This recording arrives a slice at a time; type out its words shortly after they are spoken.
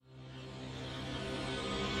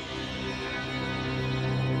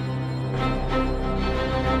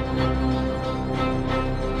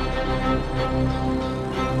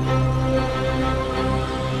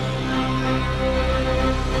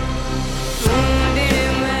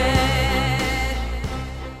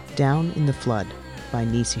Down in the Flood by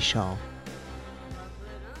Nisi Shaw.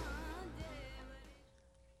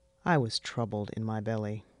 I was troubled in my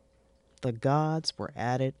belly. The gods were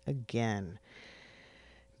at it again,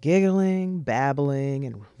 giggling, babbling,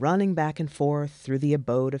 and running back and forth through the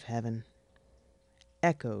abode of heaven.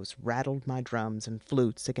 Echoes rattled my drums and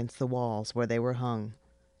flutes against the walls where they were hung.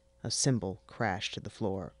 A cymbal crashed to the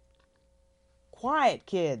floor. "Quiet,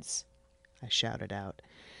 kids!" I shouted out.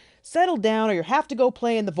 "Settle down or you'll have to go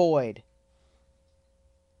play in the void."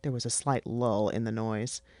 There was a slight lull in the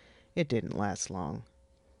noise. It didn't last long.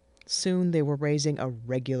 Soon they were raising a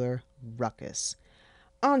regular ruckus.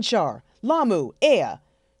 "Anshar! Lamu! Ea!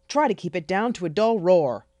 Try to keep it down to a dull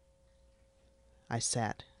roar." I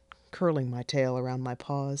sat, curling my tail around my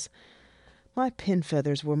paws. My pin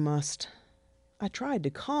feathers were mussed. I tried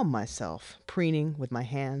to calm myself, preening with my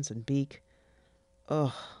hands and beak.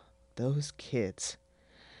 Ugh, those kids.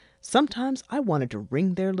 Sometimes I wanted to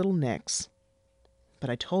wring their little necks.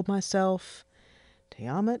 But I told myself,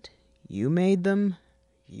 Tiamat, you made them,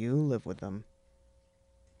 you live with them.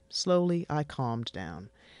 Slowly I calmed down.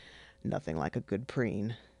 Nothing like a good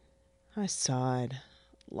preen. I sighed,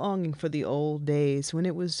 longing for the old days when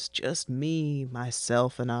it was just me,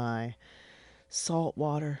 myself, and I. Salt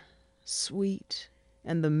water, sweet,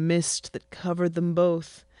 and the mist that covered them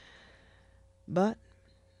both. But,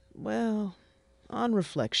 well, on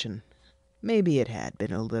reflection, maybe it had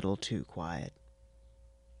been a little too quiet.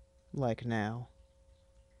 Like now.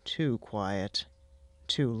 Too quiet.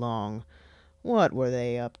 Too long. What were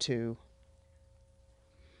they up to?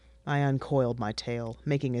 I uncoiled my tail,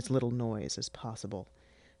 making as little noise as possible.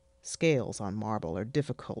 Scales on marble are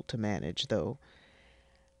difficult to manage, though.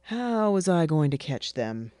 How was I going to catch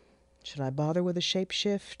them? Should I bother with a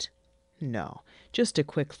shapeshift? No, just a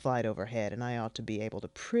quick flight overhead, and I ought to be able to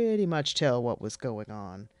pretty much tell what was going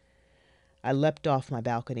on. I leapt off my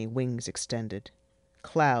balcony, wings extended.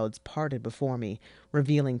 Clouds parted before me,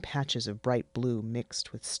 revealing patches of bright blue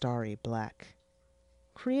mixed with starry black.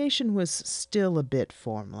 Creation was still a bit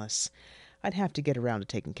formless. I'd have to get around to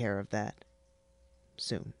taking care of that.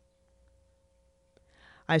 Soon.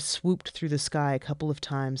 I swooped through the sky a couple of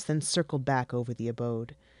times, then circled back over the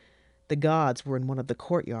abode. The gods were in one of the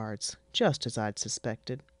courtyards, just as I'd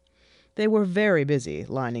suspected. They were very busy,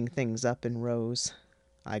 lining things up in rows.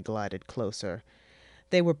 I glided closer.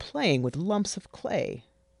 They were playing with lumps of clay,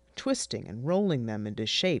 twisting and rolling them into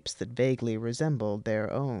shapes that vaguely resembled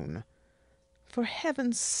their own. For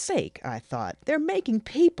heaven's sake, I thought, they're making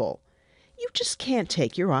people. You just can't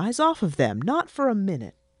take your eyes off of them, not for a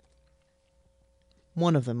minute.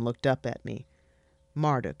 One of them looked up at me,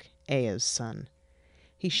 Marduk, Ea's son.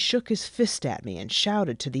 He shook his fist at me and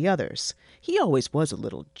shouted to the others. He always was a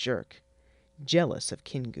little jerk. Jealous of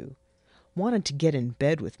Kingu. Wanted to get in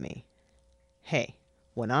bed with me. Hey,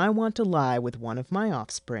 when I want to lie with one of my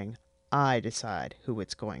offspring, I decide who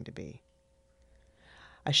it's going to be.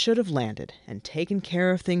 I should have landed and taken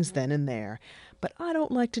care of things then and there, but I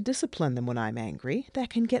don't like to discipline them when I'm angry.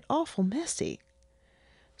 That can get awful messy.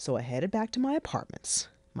 So I headed back to my apartments,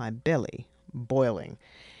 my belly boiling.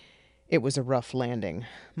 It was a rough landing.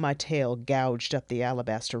 My tail gouged up the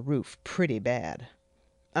alabaster roof pretty bad.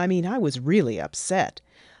 I mean, I was really upset.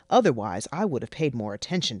 Otherwise, I would have paid more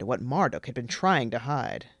attention to what Marduk had been trying to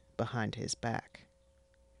hide behind his back.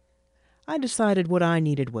 I decided what I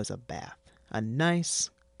needed was a bath. A nice,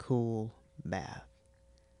 cool bath.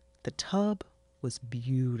 The tub was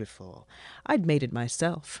beautiful. I'd made it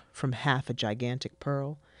myself from half a gigantic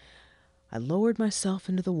pearl. I lowered myself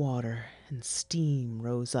into the water, and steam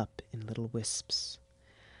rose up in little wisps.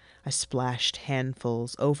 I splashed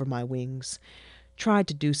handfuls over my wings, tried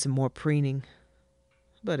to do some more preening,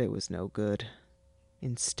 but it was no good.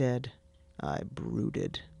 Instead, I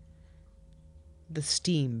brooded. The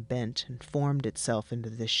steam bent and formed itself into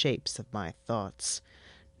the shapes of my thoughts.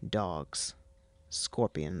 Dogs,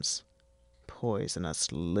 scorpions, poisonous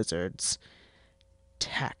lizards,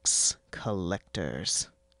 tax collectors.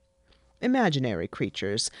 Imaginary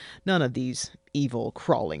creatures. None of these evil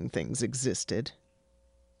crawling things existed.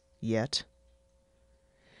 Yet.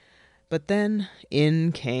 But then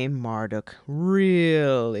in came Marduk,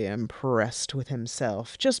 really impressed with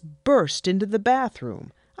himself, just burst into the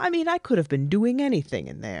bathroom. I mean, I could have been doing anything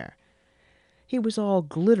in there. He was all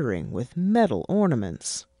glittering with metal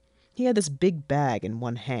ornaments. He had this big bag in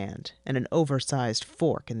one hand and an oversized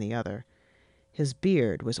fork in the other. His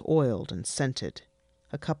beard was oiled and scented.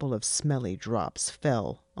 A couple of smelly drops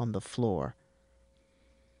fell on the floor.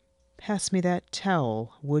 "Pass me that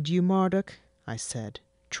towel, would you, Marduk?" I said,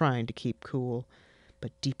 trying to keep cool,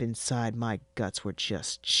 but deep inside my guts were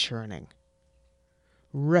just churning.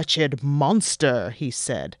 "Wretched monster," he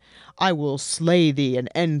said, "I will slay thee and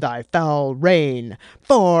end thy foul reign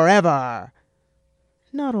forever."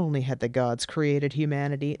 Not only had the gods created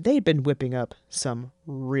humanity, they'd been whipping up some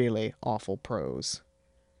really awful prose.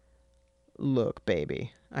 "Look,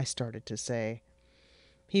 baby," I started to say.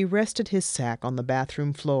 He rested his sack on the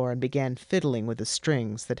bathroom floor and began fiddling with the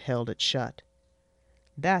strings that held it shut.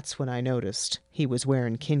 That's when I noticed he was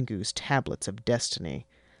wearing Kingu's tablets of destiny,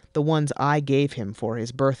 the ones I gave him for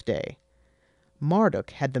his birthday.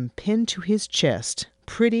 Marduk had them pinned to his chest,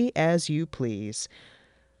 pretty as you please,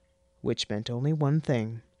 which meant only one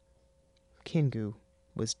thing. Kingu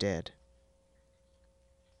was dead.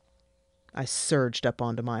 I surged up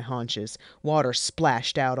onto my haunches. Water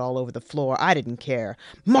splashed out all over the floor. I didn't care.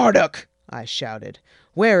 "Marduk!" I shouted.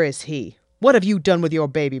 "Where is he? What have you done with your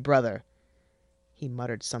baby brother?" He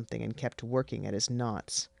muttered something and kept working at his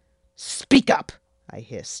knots. "Speak up!" I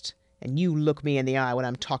hissed. "And you look me in the eye when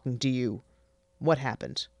I'm talking to you. What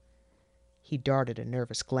happened?" He darted a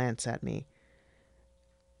nervous glance at me.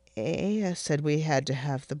 "Aya said we had to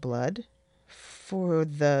have the blood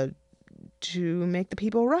to make the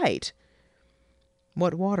people right."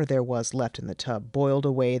 What water there was left in the tub boiled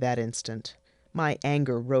away that instant. My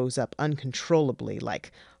anger rose up uncontrollably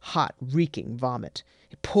like hot, reeking vomit.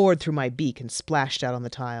 It poured through my beak and splashed out on the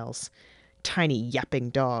tiles. Tiny yapping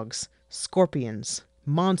dogs, scorpions,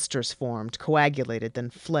 monsters formed, coagulated, then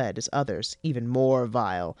fled as others, even more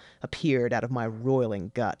vile, appeared out of my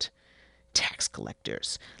roiling gut. Tax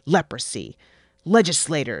collectors, leprosy,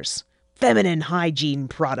 legislators, feminine hygiene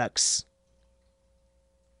products.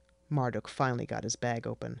 Marduk finally got his bag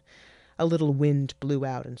open. A little wind blew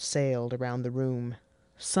out and sailed around the room.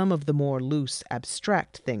 Some of the more loose,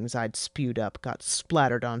 abstract things I'd spewed up got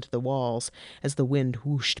splattered onto the walls as the wind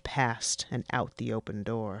whooshed past and out the open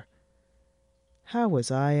door. How was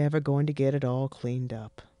I ever going to get it all cleaned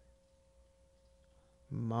up?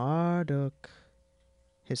 "Marduk."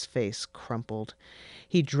 His face crumpled.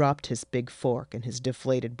 He dropped his big fork and his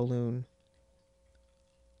deflated balloon.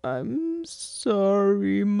 "I'm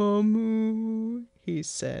sorry, Mamu," he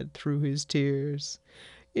said through his tears.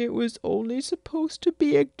 "It was only supposed to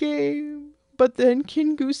be a game, but then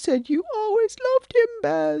Kingu said you always loved him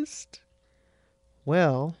best."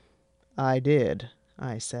 "Well, I did,"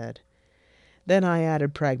 I said. Then I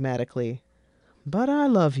added pragmatically, "But I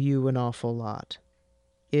love you an awful lot.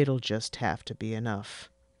 It'll just have to be enough."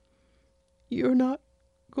 "You're not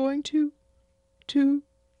going to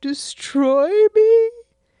destroy me?"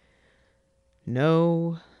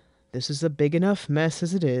 "No, this is a big enough mess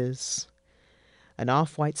as it is." An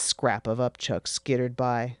off-white scrap of upchuck skittered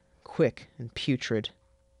by, quick and putrid.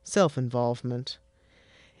 Self-involvement.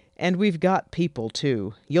 "And we've got people,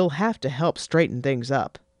 too. You'll have to help straighten things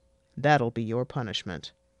up. That'll be your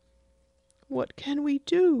punishment." "What can we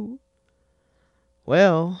do?"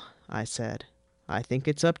 "Well," I said, "I think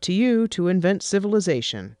it's up to you to invent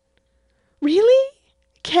civilization." "Really?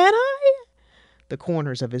 Can I?" The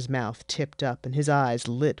corners of his mouth tipped up and his eyes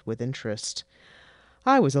lit with interest.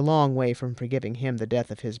 I was a long way from forgiving him the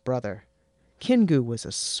death of his brother. Kingu was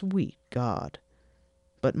a sweet god.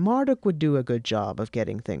 But Marduk would do a good job of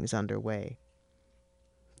getting things underway.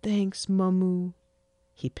 "Thanks, Mamu."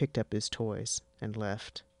 He picked up his toys and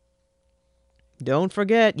left. "Don't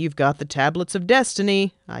forget you've got the tablets of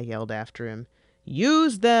destiny," I yelled after him.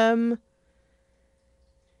 "Use them!"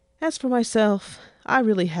 As for myself, I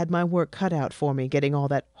really had my work cut out for me getting all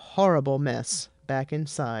that horrible mess back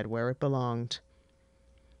inside where it belonged.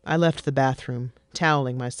 I left the bathroom,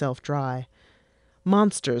 toweling myself dry.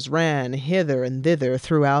 Monsters ran hither and thither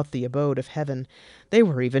throughout the abode of heaven. They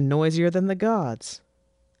were even noisier than the gods.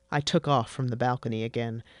 I took off from the balcony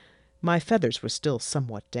again. My feathers were still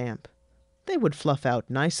somewhat damp. They would fluff out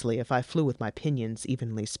nicely if I flew with my pinions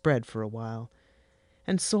evenly spread for a while.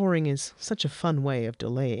 And soaring is such a fun way of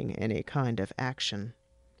delaying any kind of action.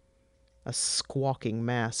 A squawking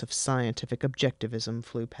mass of scientific objectivism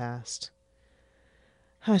flew past.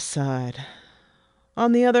 I sighed.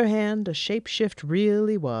 On the other hand, a shapeshift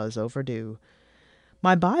really was overdue.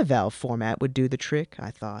 My bivalve format would do the trick,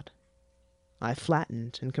 I thought. I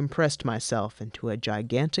flattened and compressed myself into a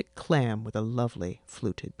gigantic clam with a lovely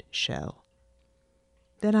fluted shell.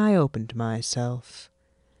 Then I opened myself,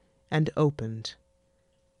 and opened,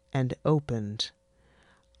 and opened.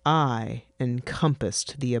 I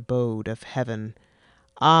encompassed the abode of heaven.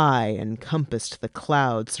 I encompassed the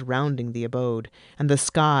clouds surrounding the abode, and the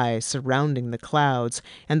sky surrounding the clouds,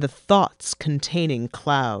 and the thoughts containing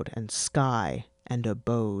cloud and sky and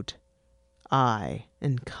abode. I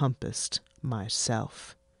encompassed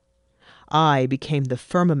myself. I became the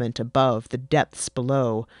firmament above, the depths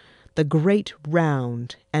below, the great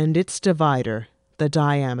round, and its divider, the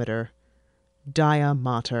diameter, dia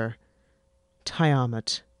mater,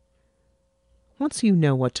 Tiamat. Once you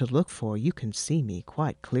know what to look for, you can see me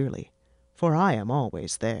quite clearly, for I am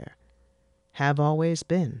always there, have always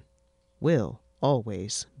been, will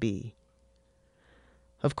always be.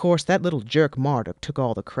 Of course, that little jerk Marduk took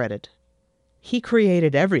all the credit. He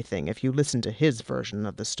created everything if you listen to his version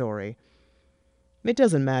of the story. It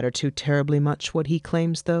doesn't matter too terribly much what he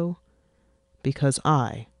claims, though, because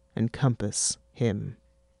I encompass him.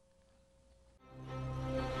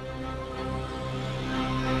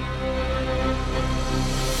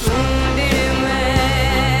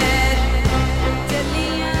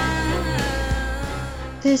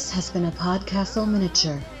 This has been a PodCastle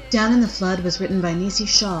miniature. Down in the Flood was written by Nisi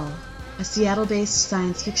Shaw, a Seattle-based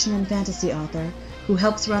science fiction and fantasy author who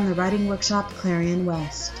helps run the writing workshop Clarion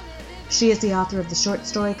West. She is the author of the short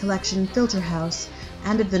story collection Filter House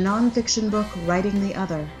and of the non-fiction book Writing the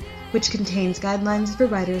Other, which contains guidelines for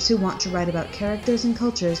writers who want to write about characters and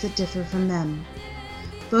cultures that differ from them.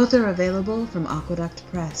 Both are available from Aqueduct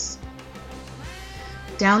Press.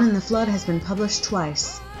 Down in the Flood has been published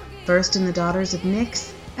twice, first in The Daughters of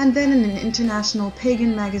Nyx, and then in an international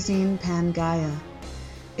pagan magazine, Pangaea.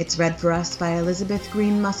 It's read for us by Elizabeth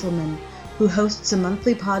Green Musselman, who hosts a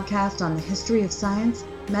monthly podcast on the history of science,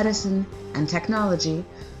 medicine, and technology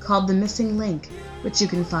called The Missing Link, which you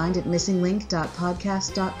can find at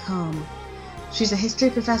missinglink.podcast.com. She's a history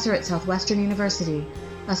professor at Southwestern University,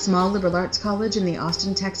 a small liberal arts college in the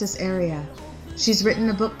Austin, Texas area. She's written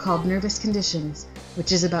a book called Nervous Conditions,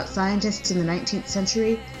 which is about scientists in the 19th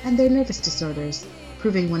century and their nervous disorders,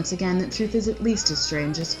 proving once again that truth is at least as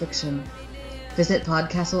strange as fiction. Visit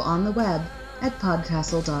PodCastle on the web at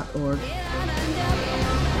podcastle.org.